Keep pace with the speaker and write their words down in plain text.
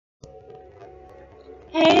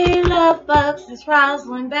Hey love bugs, it's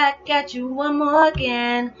Roslynn back at you one more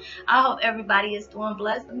again. I hope everybody is doing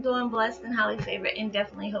blessed. I'm doing blessed and highly favored and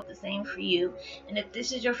definitely hope the same for you. And if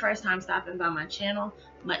this is your first time stopping by my channel,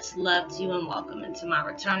 much love to you and welcome. And to my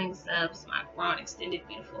returning subs, my grown extended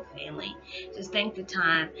beautiful family, just take the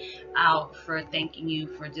time out for thanking you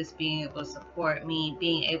for just being able to support me,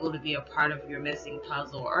 being able to be a part of your missing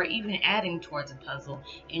puzzle or even adding towards a puzzle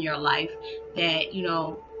in your life that,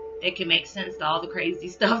 it can make sense to all the crazy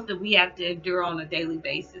stuff that we have to endure on a daily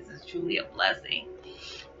basis. Is truly a blessing.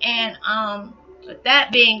 And with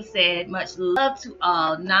that being said, much love to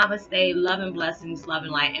all. Namaste, love and blessings, love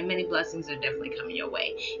and light, and many blessings are definitely coming your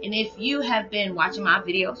way. And if you have been watching my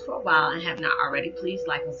videos for a while and have not already, please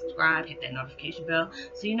like and subscribe, hit that notification bell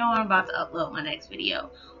so you know when I'm about to upload my next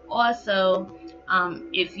video. Also,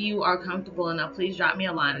 if you are comfortable enough, please drop me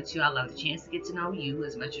a line or two. I love the chance to get to know you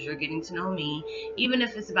as much as you're getting to know me, even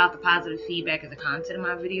if it's about the positive feedback of the content of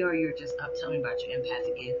my video, or you're just up telling me about your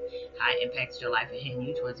empathic gift, how it impacts your life and heading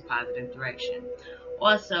you towards a positive direction.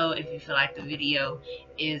 Also, if you feel like the video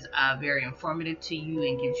is very informative to you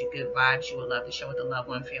and gives you good vibes, you would love to share with a loved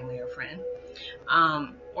one, family, or friend,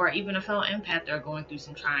 or even a fellow empath that are going through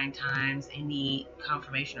some trying times and need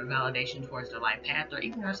confirmation or validation towards their life path or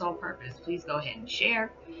even their soul purpose, please go ahead and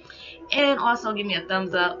share. And also give me a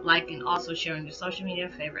thumbs up, like, and also share on your social media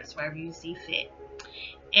favorites wherever you see fit.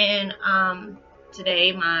 And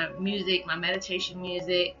today my meditation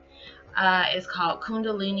music is called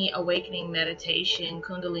Kundalini Awakening Meditation,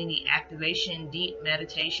 Kundalini Activation Deep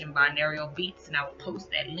Meditation Binaural Beats, and I will post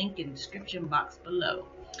that link in the description box below.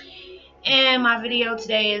 And my video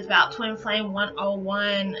today is about Twin Flame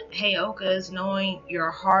 101, Heyoka's knowing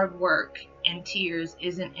your hard work and tears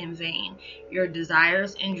isn't in vain. Your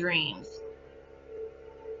desires and dreams,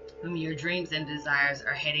 your dreams and desires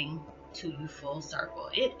are heading to you full circle.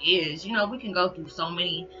 It is, we can go through so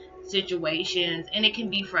many situations and it can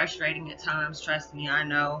be frustrating at times. Trust me, I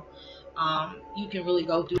know. You can really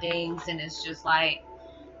go through things and it's just like,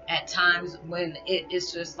 at times when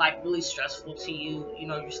it's just like really stressful to you,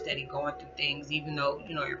 you're steady going through things, even though,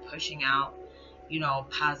 you're pushing out,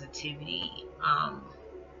 positivity,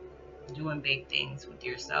 doing big things with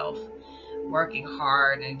yourself, working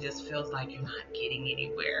hard, and it just feels like you're not getting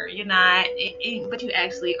anywhere. You're not, but you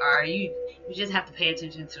actually are. You just have to pay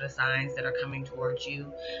attention to the signs that are coming towards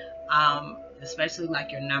you. Especially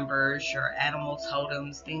like your numbers, your animal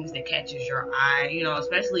totems, things that catches your eye,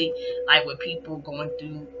 especially like with people going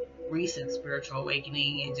through recent spiritual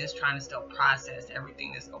awakening and just trying to still process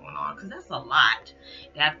everything that's going on, because that's a lot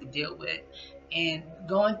to have to deal with, and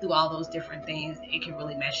going through all those different things, it can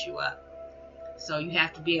really mess you up. So you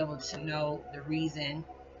have to be able to know the reason.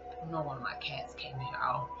 I know one of my cats came in,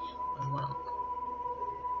 y'all.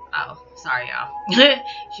 Oh, sorry, y'all.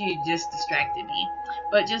 She just distracted me.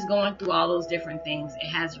 But just going through all those different things, it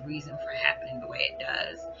has a reason for happening the way it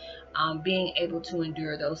does. Being able to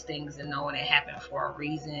endure those things and knowing it happened for a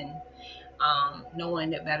reason, knowing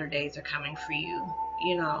that better days are coming for you.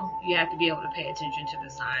 You have to be able to pay attention to the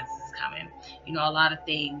signs that's coming. A lot of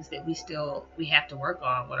things that we have to work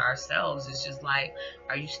on with ourselves. It's just like,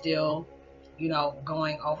 are you still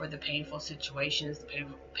going over the painful situations, the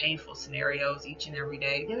painful scenarios each and every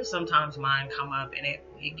day? There's sometimes mine come up and it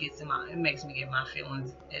makes me get my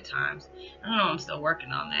feelings at times. I don't know, I'm still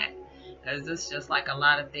working on that, because it's just like a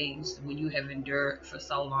lot of things when you have endured for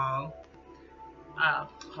so long.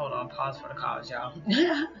 Hold on, pause for the calls, y'all.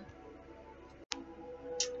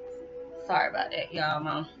 Sorry about that,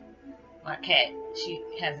 y'all. My cat, she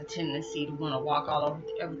has a tendency to want to walk all over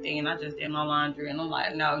everything, and I just did my laundry, and I'm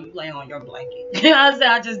like, no, you lay on your blanket. I said,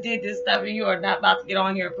 I just did this stuff, and you are not about to get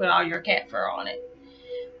on here and put all your cat fur on it.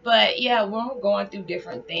 But yeah, when we're going through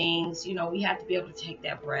different things, we have to be able to take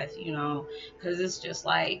that breath, because it's just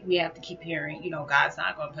like, we have to keep hearing, God's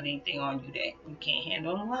not going to put anything on you that you can't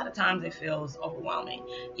handle. And a lot of times it feels overwhelming.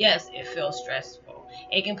 Yes, it feels stressful.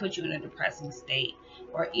 It can put you in a depressing state,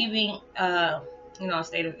 or even, a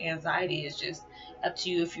state of anxiety. Is just up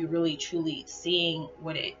to you if you're really truly seeing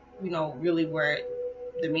what it, really where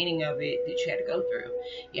the meaning of it that you had to go through.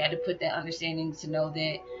 You had to put that understanding to know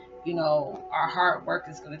that, our hard work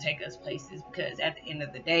is going to take us places, because at the end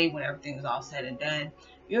of the day, when everything is all said and done,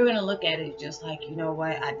 you're going to look at it just like,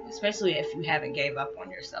 especially if you haven't gave up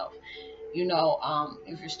on yourself.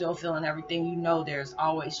 If you're still feeling everything, there's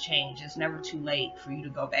always change. It's never too late for you to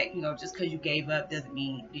go back. Just because you gave up doesn't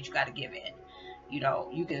mean that you got to give in.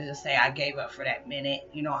 You can just say, I gave up for that minute.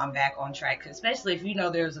 I'm back on track. Especially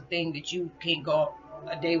if there's a thing that you can't go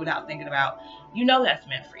a day without thinking about. That's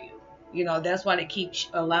meant for you. That's why they keep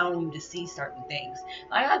allowing you to see certain things.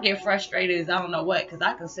 Like, I get frustrated as I don't know what, because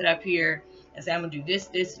I can sit up here and say I'm gonna do this,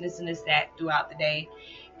 this, and this, and this, that throughout the day.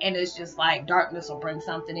 And it's just like darkness will bring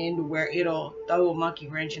something in to where it'll throw a monkey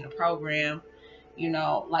wrench in the program. You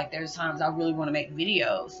know, like there's times I really want to make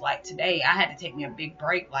videos. Like today, I had to take me a big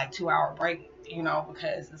break, like 2-hour break, you know,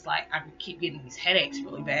 because it's like I keep getting these headaches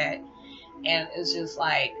really bad. And it's just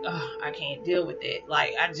like, ugh, I can't deal with it.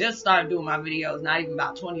 Like I just started doing my videos not even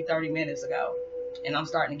about 20-30 minutes ago, and I'm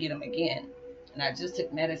starting to get them again. And I just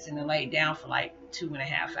took medicine and laid down for like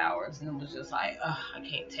 2.5 hours, and it was just like, ugh, I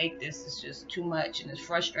can't take this. It's just too much, and it's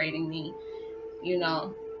frustrating me, you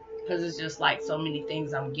know, because it's just like so many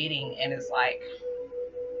things I'm getting, and it's like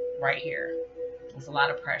right here. It's a lot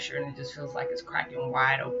of pressure, and it just feels like it's cracking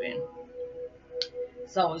wide open.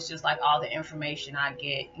 So it's just like all the information I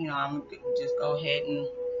get, you know, I'm just go ahead and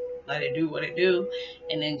let it do what it do,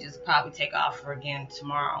 and then just probably take off for again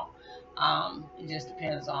tomorrow. It just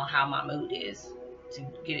depends on how my mood is to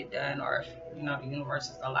get it done, or if, you know, the universe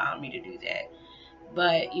is allowing me to do that.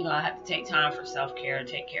 But, you know, I have to take time for self-care and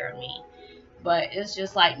take care of me. But it's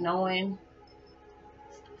just like knowing,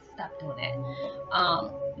 stop doing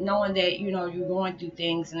that. Knowing that, you know, you're going through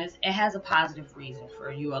things, and it has a positive reason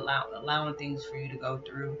for you allowing things for you to go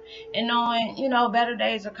through, and knowing, you know, better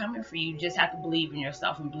days are coming for you. You just have to believe in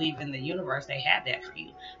yourself and believe in the universe. They have that for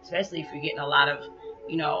you, especially if you're getting a lot of,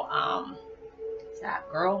 you know, stop,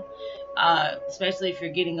 girl. Especially if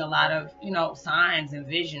you're getting a lot of, you know, signs and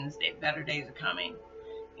visions that better days are coming,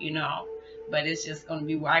 you know. But it's just going to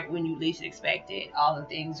be right when you least expect it. All the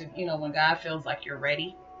things, you know, when God feels like you're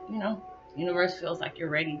ready, you know, universe feels like you're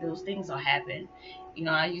ready, those things will happen. You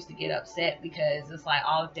know, I used to get upset because it's like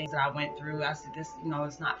all the things that I went through. I said, this, you know,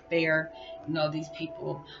 it's not fair. You know, these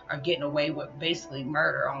people are getting away with basically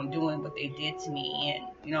murder on doing what they did to me, and,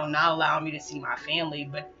 you know, not allowing me to see my family,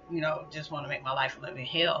 but, you know, just want to make my life a living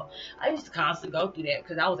hell. I used to constantly go through that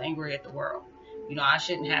because I was angry at the world. You know, I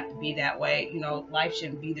shouldn't have to be that way. You know, life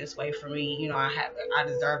shouldn't be this way for me. You know, I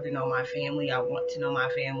deserve to know my family. I want to know my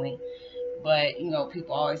family. But, you know,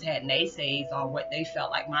 people always had naysays on what they felt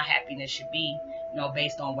like my happiness should be, you know,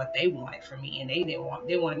 based on what they wanted from me. And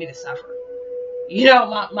they wanted me to suffer. You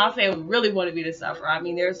know, my family really wanted me to suffer. I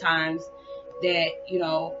mean, there's times that, you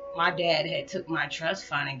know, my dad had took my trust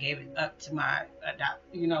fund and gave it up to my,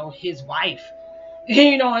 you know, his wife.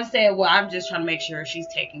 You know what I'm saying? Well, I'm just trying to make sure she's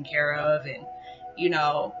taken care of, and, you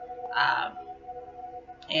know,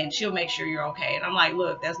 and she'll make sure you're okay. And I'm like,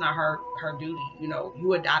 look, that's not her duty. You know,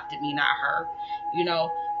 you adopted me, not her, you know.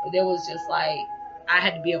 But there was just like, I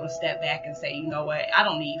had to be able to step back and say, you know what, I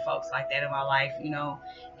don't need folks like that in my life, you know.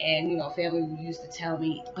 And, you know, family used to tell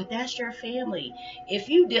me, but that's your family. If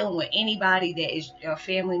you dealing with anybody that is a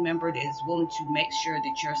family member that is willing to make sure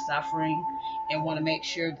that you're suffering and want to make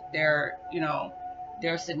sure that their, you know,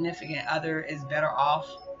 their significant other is better off,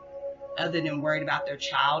 other than worried about their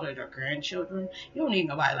child or their grandchildren, you don't need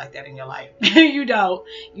nobody like that in your life. You don't,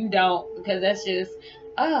 because that's just,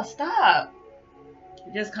 oh, stop.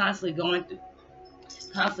 Just constantly going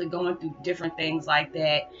through different things like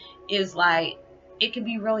that is like, it can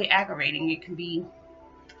be really aggravating. It can be,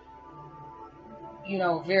 you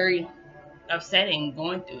know, very upsetting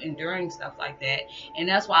going through, enduring stuff like that. And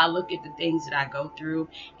that's why I look at the things that I go through,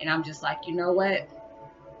 and I'm just like, you know what?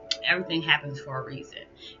 Everything happens for a reason.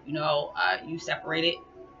 You know, I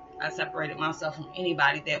separated myself from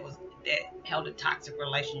anybody that held a toxic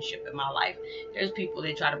relationship in my life. There's people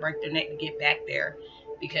that try to break their neck to get back there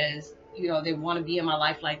because, you know, they want to be in my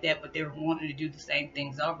life like that, but they're wanting to do the same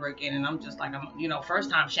things over again. And I'm just like, you know,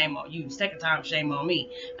 first time, shame on you. Second time, shame on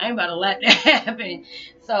me. I ain't about to let that happen.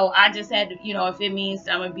 So I just had to, you know, if it means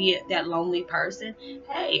I'm going to be that lonely person,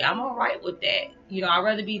 hey, I'm all right with that. You know, I'd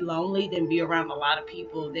rather be lonely than be around a lot of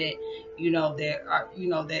people that, you know, that are, you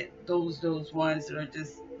know, that those ones that are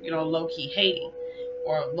just, you know, low-key hating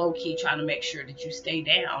or low-key trying to make sure that you stay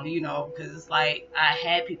down, you know, because it's like I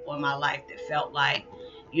had people in my life that felt like,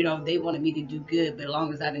 you know, they wanted me to do good, but as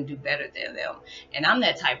long as I didn't do better than them. And I'm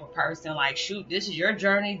that type of person, like, shoot, this is your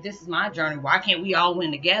journey, this is my journey. Why can't we all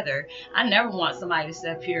win together? I never want somebody to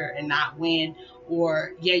step here and not win,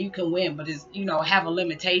 or, yeah, you can win, but it's, you know, have a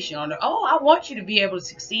limitation on it. Oh, I want you to be able to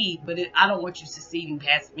succeed, but I don't want you succeeding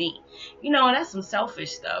past me. You know, and that's some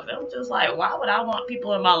selfish stuff. And I'm just like, why would I want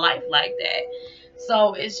people in my life like that?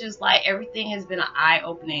 So it's just like everything has been an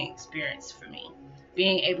eye-opening experience for me.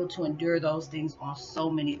 Being able to endure those things on so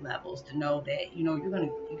many levels, to know that, you know, you're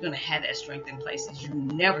gonna have that strength in places you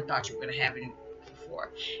never thought you were gonna have it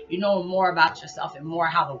before. You know more about yourself and more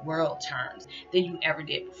how the world turns than you ever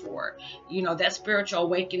did before. You know, that spiritual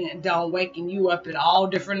awakening don't waking you up in all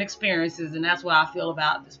different experiences, and that's what I feel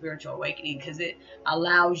about the spiritual awakening, because it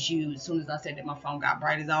allows you, as soon as I said that, my phone got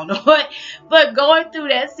bright as I don't know what, but going through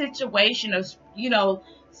that situation of, you know,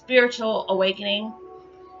 spiritual awakening,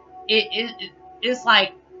 it's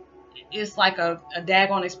like a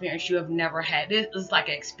daggone experience you have never had. It's like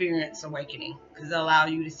an experience awakening, because it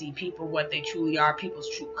allows you to see people what they truly are, people's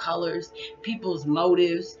true colors, people's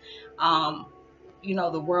motives, you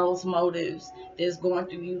know, the world's motives that's going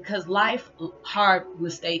through you. Because life, hard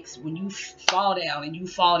mistakes, when you fall down and you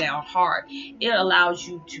fall down hard, it allows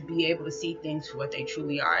you to be able to see things for what they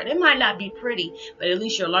truly are. And it might not be pretty, but at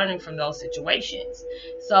least you're learning from those situations.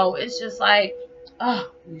 So it's just like,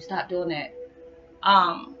 oh, you stop doing that.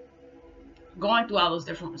 Going through all those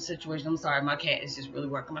different situations. I'm sorry, my cat is just really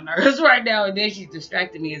working my nerves right now, and then she's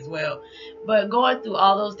distracting me as well. But going through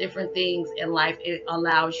all those different things in life, it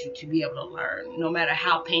allows you to be able to learn, no matter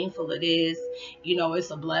how painful it is. You know,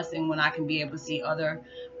 it's a blessing when I can be able to see other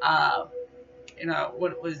you know,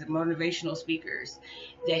 what was it, motivational speakers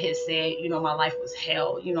that has said, you know, my life was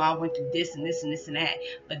hell. You know, I went through this and this and this and that.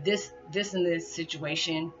 But this and this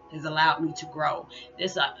situation has allowed me to grow.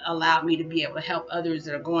 This allowed me to be able to help others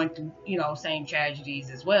that are going through, you know, same tragedies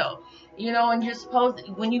as well. You know, and you're supposed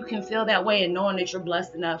to, when you can feel that way and knowing that you're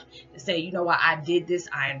blessed enough to say, you know what, I did this,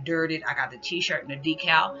 I endured it, I got the t-shirt and the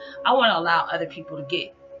decal. I want to allow other people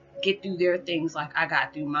to get through their things like I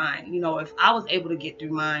got through mine. You know, if I was able to get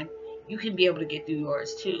through mine, you can be able to get through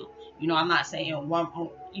yours too. You know, I'm not saying one,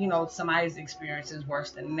 you know, somebody's experience is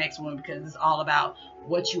worse than the next one, because it's all about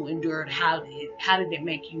what you endured. How did it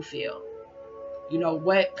make you feel? You know,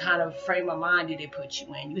 what kind of frame of mind did it put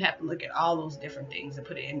you in? You have to look at all those different things and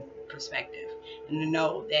put it in perspective, and to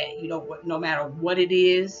know that, you know, what, no matter what it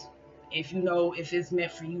is, if you know, if it's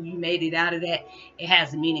meant for you, you made it out of that, it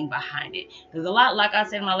has a meaning behind it. There's a lot, like I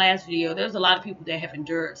said in my last video, there's a lot of people that have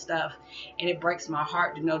endured stuff, and it breaks my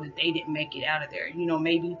heart to know that they didn't make it out of there. You know,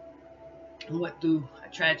 maybe you went through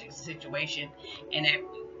a tragic situation, and that,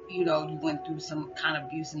 you know, you went through some kind of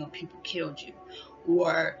abuse and people killed you.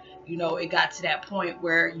 Or, you know, it got to that point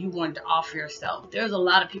where you wanted to offer yourself. There's a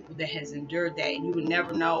lot of people that has endured that, and you would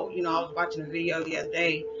never know. You know, I was watching a video the other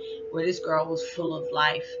day where this girl was full of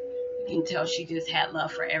life. You can tell she just had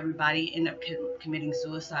love for everybody, ended up committing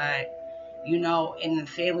suicide, you know, and the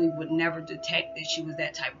family would never detect that she was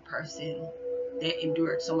that type of person that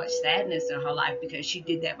endured so much sadness in her life, because she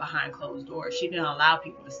did that behind closed doors. She didn't allow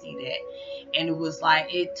people to see that. And it was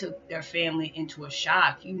like, it took their family into a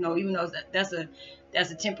shock, you know, even though that's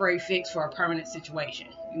a temporary fix for a permanent situation.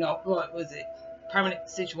 You know, what was it? Permanent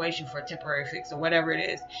situation for a temporary fix or whatever it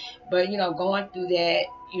is. But, you know, going through that,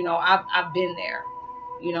 you know, I've been there.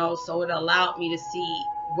 You know, so it allowed me to see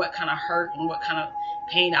what kind of hurt and what kind of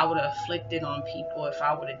pain I would have inflicted on people if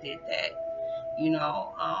I would have did that. You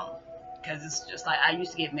know, because it's just like, I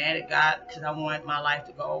used to get mad at God because I wanted my life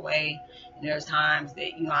to go away. And there's times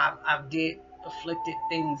that, you know, I did afflicted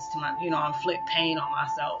things to my, you know, inflict pain on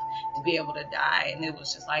myself to be able to die. And it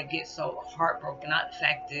was just like, get so heartbroken. The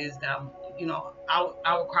fact is that I'm, you know, I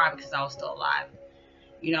would cry because I was still alive.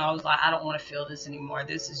 You know, I was like, I don't want to feel this anymore.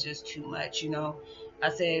 This is just too much, you know. I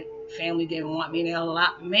said family didn't want me, and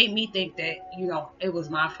it made me think that, you know, it was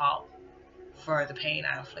my fault for the pain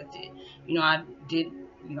I inflicted. You know, I did,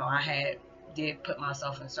 you know, did put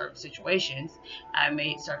myself in certain situations. I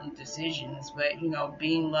made certain decisions, but, you know,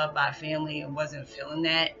 being loved by family and wasn't feeling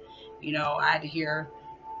that, you know, I had to hear,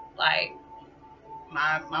 like,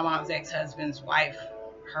 my mom's ex-husband's wife,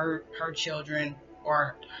 her children,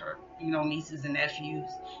 or her, you know, nieces and nephews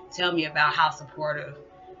tell me about how supportive,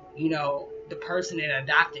 you know, the person that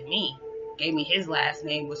adopted me, gave me his last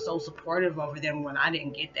name, was so supportive over them when I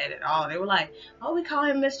didn't get that at all. They were like, oh, we call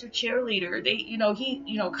him Mr. Cheerleader. They, you know, he,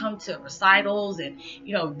 you know, come to recitals and,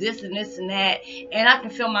 you know, this and this and that. And I can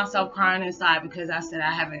feel myself crying inside, because I said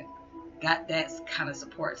I haven't got that kind of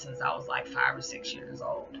support since I was like 5 or 6 years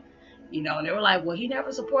old. You know, and they were like, well, he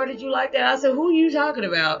never supported you like that. I said, who are you talking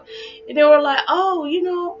about? And they were like, oh, you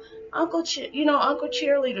know, Uncle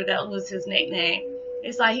Cheerleader, that was his nickname.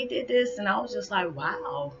 It's like, he did this, and I was just like,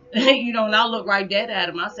 wow. You know, and I looked right dead at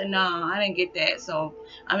him. I said, no, I didn't get that. So,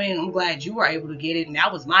 I mean, I'm glad you were able to get it, and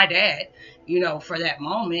that was my dad, you know, for that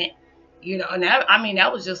moment. You know, and that, I mean,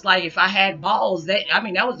 that was just like, if I had balls, that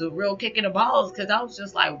was a real kick in the balls, because I was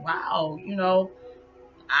just like, wow, you know,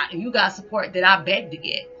 you got support that I begged to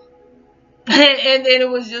get. And then it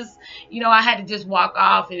was just, you know, I had to just walk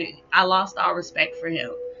off, and I lost all respect for him.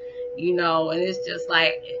 You know, and it's just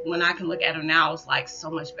like, when I can look at him now, it's like so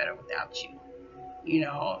much better without you. You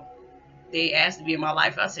know, they asked to be in my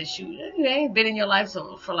life. I said, shoot, you ain't been in your life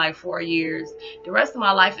for like 4 years. The rest of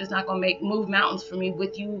my life is not going to move mountains for me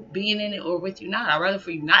with you being in it or with you not. I'd rather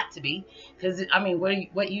for you not to be. Because, I mean,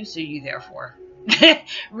 what use are you there for?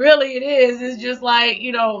 Really, it is. It's just like,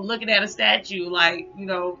 you know, looking at a statue, like, you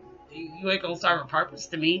know, you ain't going to serve a purpose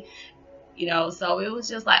to me. You know, so it was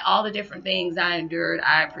just like all the different things I endured.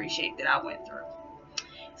 I appreciate that I went through.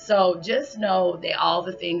 So just know that all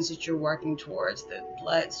the things that you're working towards, the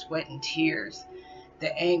blood, sweat, and tears,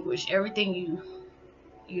 the anguish, everything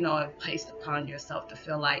you know, have placed upon yourself to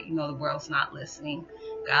feel like, you know, the world's not listening.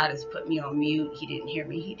 God has put me on mute. He didn't hear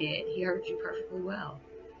me. He did. He heard you perfectly well.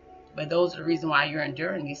 But those are the reason why you're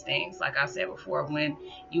enduring these things. Like I said before, when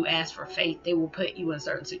you ask for faith, they will put you in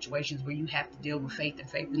certain situations where you have to deal with faith and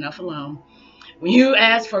faith enough alone. When you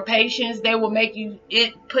ask for patience, they will make you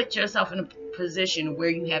put yourself in a position where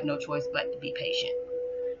you have no choice but to be patient.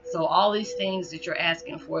 So all these things that you're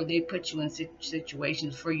asking for, they put you in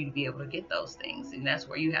situations for you to be able to get those things. And that's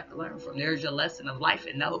where you have to learn from. There's your lesson of life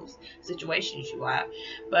in those situations you have.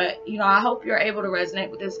 But, you know, I hope you're able to resonate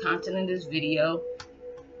with this content in this video.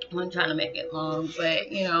 I'm trying to make it long,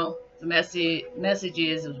 but, you know, the message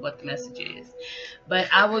is what the message is. But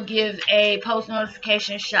I will give a post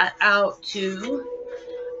notification shout out to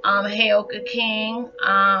Heyoka King.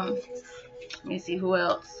 Let me see who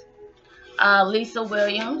else. Lisa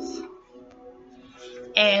Williams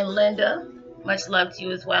and Linda. Much love to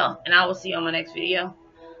you as well. And I will see you on my next video.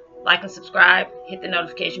 Like and subscribe. Hit the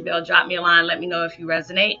notification bell. Drop me a line. Let me know if you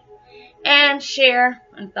resonate. And share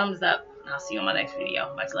and thumbs up. And I'll see you on my next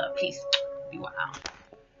video. Much love. Peace. Be well.